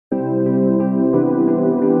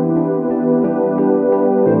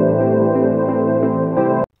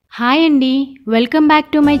Hi అండి, welcome back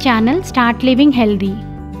to my channel start living healthy.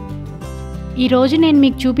 ఈరోజు నేను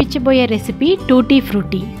మీకు చూపించబోయే రెసిపీ టూటీ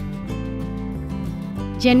ఫ్రూటీ.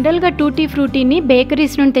 జనరల్గా టూటీ ఫ్రూటీని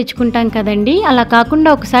బేకరీస్ నుండి తెచ్చుకుంటాం కదండి, అలా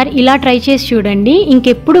కాకుండా ఒకసారి ఇలా ట్రై చేసి చూడండి,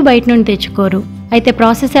 ఇంకెప్పుడు బయట నుండి తెచ్చుకోరు. అయితే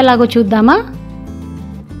ప్రాసెస్ ఎలాగో చూద్దామా?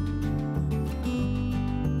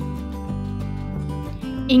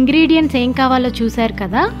 ఇంగ్రీడియంట్స్ ఏం కావాలో చూసారు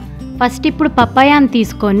కదా. ఫస్ట్ ఇప్పుడు పప్పాయాని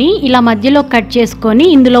తీసుకొని ఇలా మధ్యలో కట్ చేసుకొని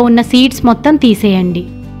ఇందులో ఉన్న సీడ్స్ మొత్తం తీసేయండి.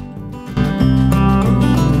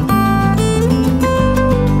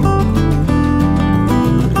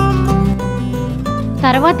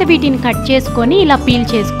 తర్వాత వీటిని కట్ చేసుకొని ఇలా పీల్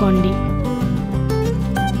చేసుకోండి.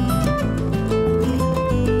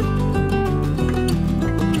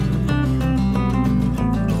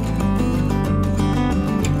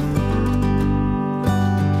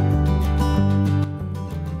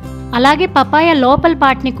 అలాగే పపాయ లోపల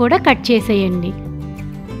పార్ట్ని కూడా కట్ చేసేయండి.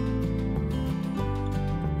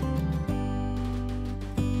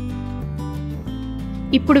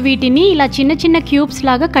 ఇప్పుడు వీటిని ఇలా చిన్న చిన్న క్యూబ్స్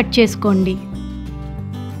లాగా కట్ చేసుకోండి.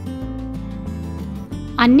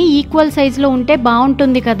 అన్నీ ఈక్వల్ సైజులో ఉంటే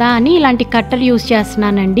బాగుంటుంది కదా అని ఇలాంటి కట్టర్ యూస్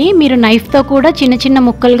చేస్తున్నానండి. మీరు నైఫ్తో కూడా చిన్న చిన్న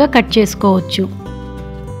ముక్కలుగా కట్ చేసుకోవచ్చు.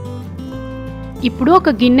 ఇప్పుడు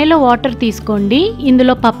ఒక గిన్నెలో వాటర్ తీసుకోండి.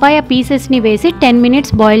 ఇందులో పప్పాయ పీసెస్ని వేసి 10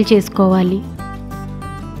 మినిట్స్ బాయిల్ చేసుకోవాలి.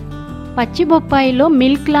 పచ్చి బొప్పాయిలో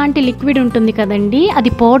మిల్క్ లాంటి లిక్విడ్ ఉంటుంది కదండి,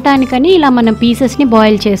 అది పోవటానికని ఇలా మనం పీసెస్ని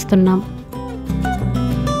బాయిల్ చేస్తున్నాం.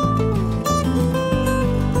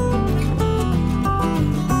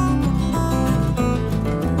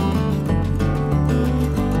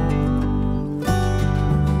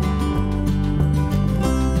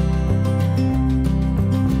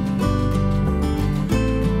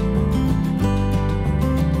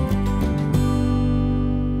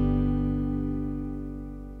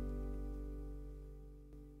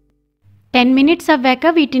 టెన్ మినిట్స్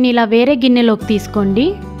అవ్వాక వీటిని ఇలా వేరే గిన్నెలోకి తీసుకోండి.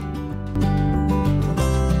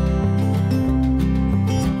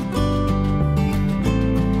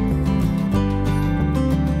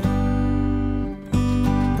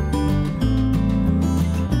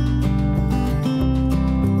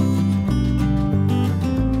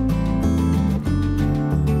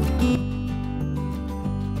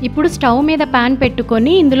 ఇప్పుడు స్టవ్ మీద ప్యాన్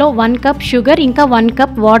పెట్టుకొని ఇందులో 1 కప్ షుగర్ ఇంకా 1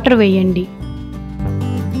 కప్ వాటర్ వేయండి.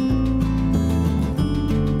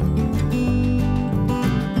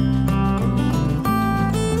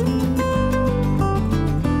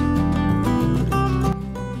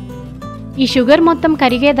 ఈ షుగర్ మొత్తం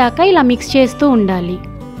కరిగేదాకా ఇలా మిక్స్ చేస్తూ ఉండాలి.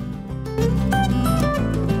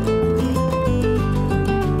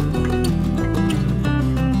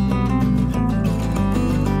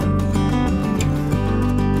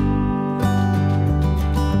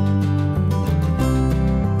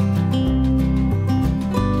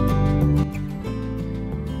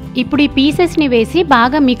 ఇప్పుడు ఈ పీసెస్ని వేసి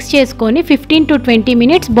బాగా మిక్స్ చేసుకొని 15 to 20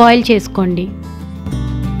 మినిట్స్ బాయిల్ చేసుకోండి.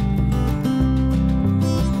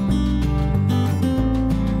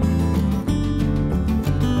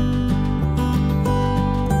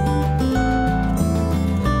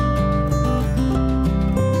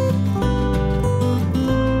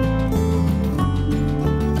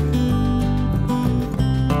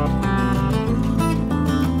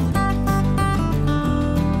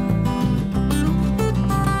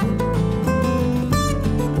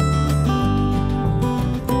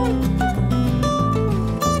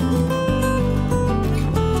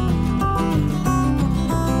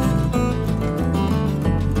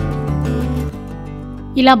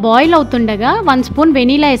 ఇలా బాయిల్ అవుతుండగా 1 స్పూన్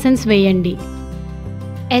వెనీలా ఎసెన్స్ వేయండి.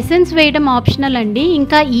 ఎసెన్స్ వేయడం ఆప్షనల్ అండి,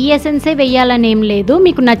 ఇంకా ఈ ఎసెన్సే వేయాలని ఏం లేదు,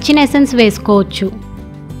 మీకు నచ్చిన ఎసెన్స్ వేసుకోవచ్చు.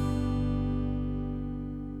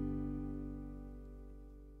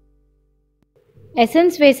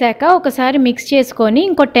 ఎసెన్స్ వేశాక ఒకసారి మిక్స్ చేసుకొని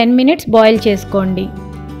ఇంకో 10 మినిట్స్ బాయిల్ చేసుకోండి.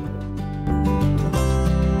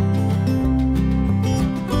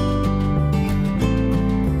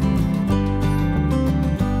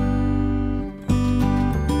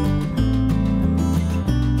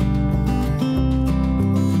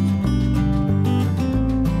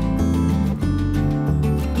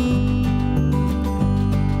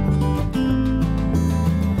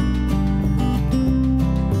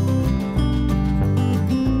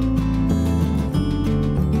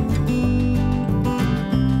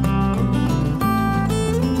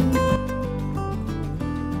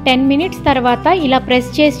 టెన్ మినిట్స్ తర్వాత ఇలా ప్రెస్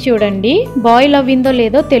చేసి చూడండి, బాయిల్ అవ్విందో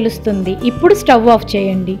లేదో తెలుస్తుంది. ఇప్పుడు స్టవ్ ఆఫ్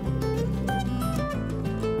చేయండి.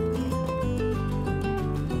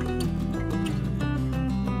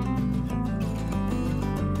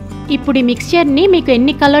 ఇప్పుడు ఈ మిక్స్చర్ని మీకు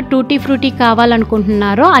ఎన్ని కలర్ టూటీ ఫ్రూటీ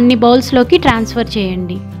కావాలనుకుంటున్నారో అన్ని బౌల్స్లోకి ట్రాన్స్ఫర్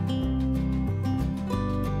చేయండి.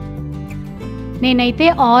 నేనైతే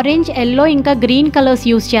ఆరెంజ్, ఎల్లో ఇంకా గ్రీన్ కలర్స్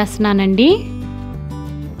యూస్ చేస్తున్నానండి.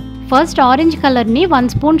 ఫస్ట్ ఆరెంజ్ కలర్ని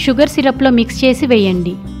 1 స్పూన్ షుగర్ సిరప్లో మిక్స్ చేసి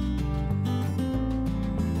వేయండి.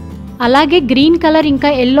 అలాగే గ్రీన్ కలర్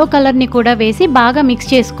ఇంకా ఎల్లో కలర్ని కూడా వేసి బాగా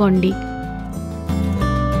మిక్స్ చేసుకోండి.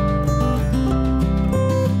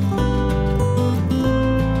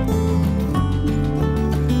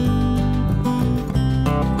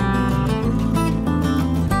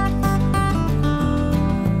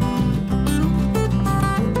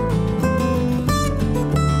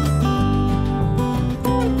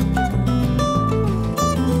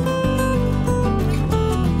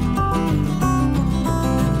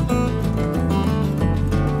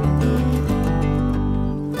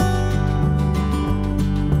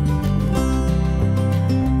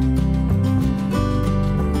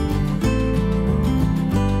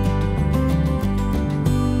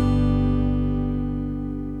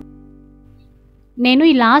 నేను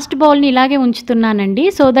ఈ లాస్ట్ బౌల్ని ఇలాగే ఉంచుతున్నానండి,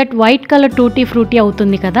 so that white colour tutti frutti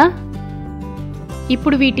అవుతుంది కదా.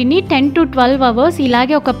 ఇప్పుడు వీటిని 10 to 12 అవర్స్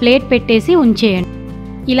ఇలాగే ఒక ప్లేట్ పెట్టేసి ఉంచేయండి.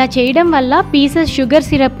 ఇలా చేయడం వల్ల పీసెస్ షుగర్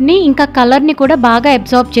సిరప్ని ఇంకా కలర్ని కూడా బాగా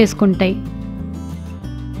అబ్జార్బ్ చేసుకుంటాయి.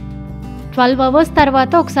 12 అవర్స్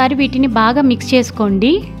తర్వాత ఒకసారి వీటిని బాగా మిక్స్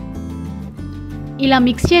చేసుకోండి. ఇలా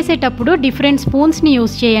మిక్స్ చేసేటప్పుడు డిఫరెంట్ స్పూన్స్ని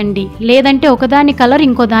యూస్ చేయండి, లేదంటే ఒకదాని కలర్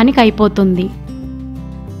ఇంకో దానికి అయిపోతుంది.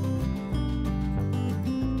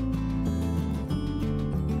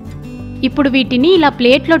 ఇప్పుడు వీటిని ఇలా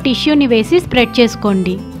ప్లేట్లో టిష్యూని వేసి స్ప్రెడ్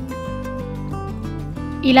చేసుకోండి.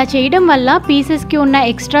 ఇలా చేయడం వల్ల పీసెస్కి ఉన్న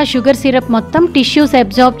ఎక్స్ట్రా షుగర్ సిరప్ మొత్తం టిష్యూస్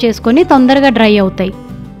అబ్జార్బ్ చేసుకొని తొందరగా డ్రై అవుతాయి.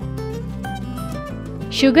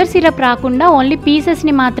 షుగర్ సిరప్ రాకుండా ఓన్లీ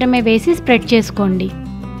పీసెస్ని మాత్రమే వేసి స్ప్రెడ్ చేసుకోండి.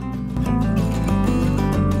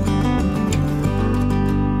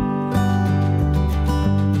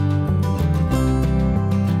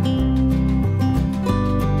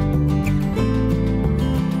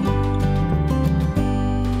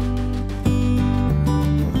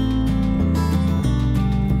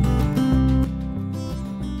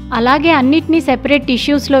 అలాగే అన్నిటినీ సెపరేట్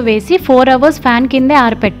టిష్యూస్లో వేసి 4 అవర్స్ ఫ్యాన్ కిందే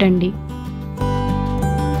ఆరపెట్టండి.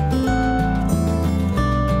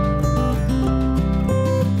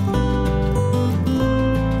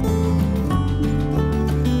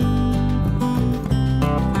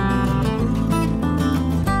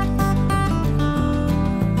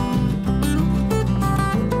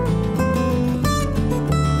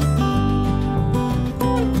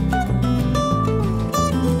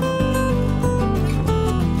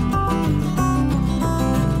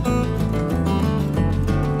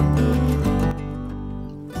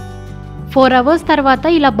 ఫోర్ అవర్స్ తర్వాత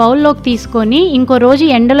ఇలా బౌల్లోకి తీసుకొని ఇంకో రోజు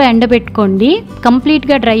ఎండలో ఎండబెట్టుకోండి.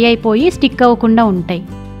 కంప్లీట్గా డ్రై అయిపోయి స్టిక్ అవ్వకుండా ఉంటాయి.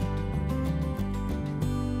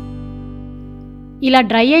 ఇలా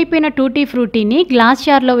డ్రై అయిపోయిన టూటీ ఫ్రూటీని గ్లాస్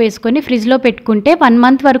జార్లో వేసుకొని ఫ్రిడ్జ్లో పెట్టుకుంటే 1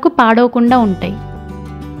 మంత్ వరకు పాడవకుండా ఉంటాయి.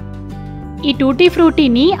 ఈ టూటీ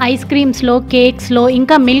ఫ్రూటీని ఐస్ క్రీమ్స్లో, కేక్స్లో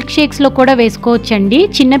ఇంకా మిల్క్ షేక్స్లో కూడా వేసుకోవచ్చండి.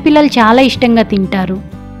 చిన్నపిల్లలు చాలా ఇష్టంగా తింటారు.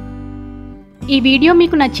 ఈ వీడియో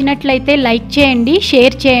మీకు నచ్చినట్లయితే లైక్ చేయండి,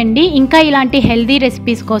 షేర్ చేయండి. ఇంకా ఇలాంటి హెల్దీ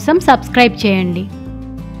రెసిపీస్ కోసం సబ్స్క్రైబ్ చేయండి.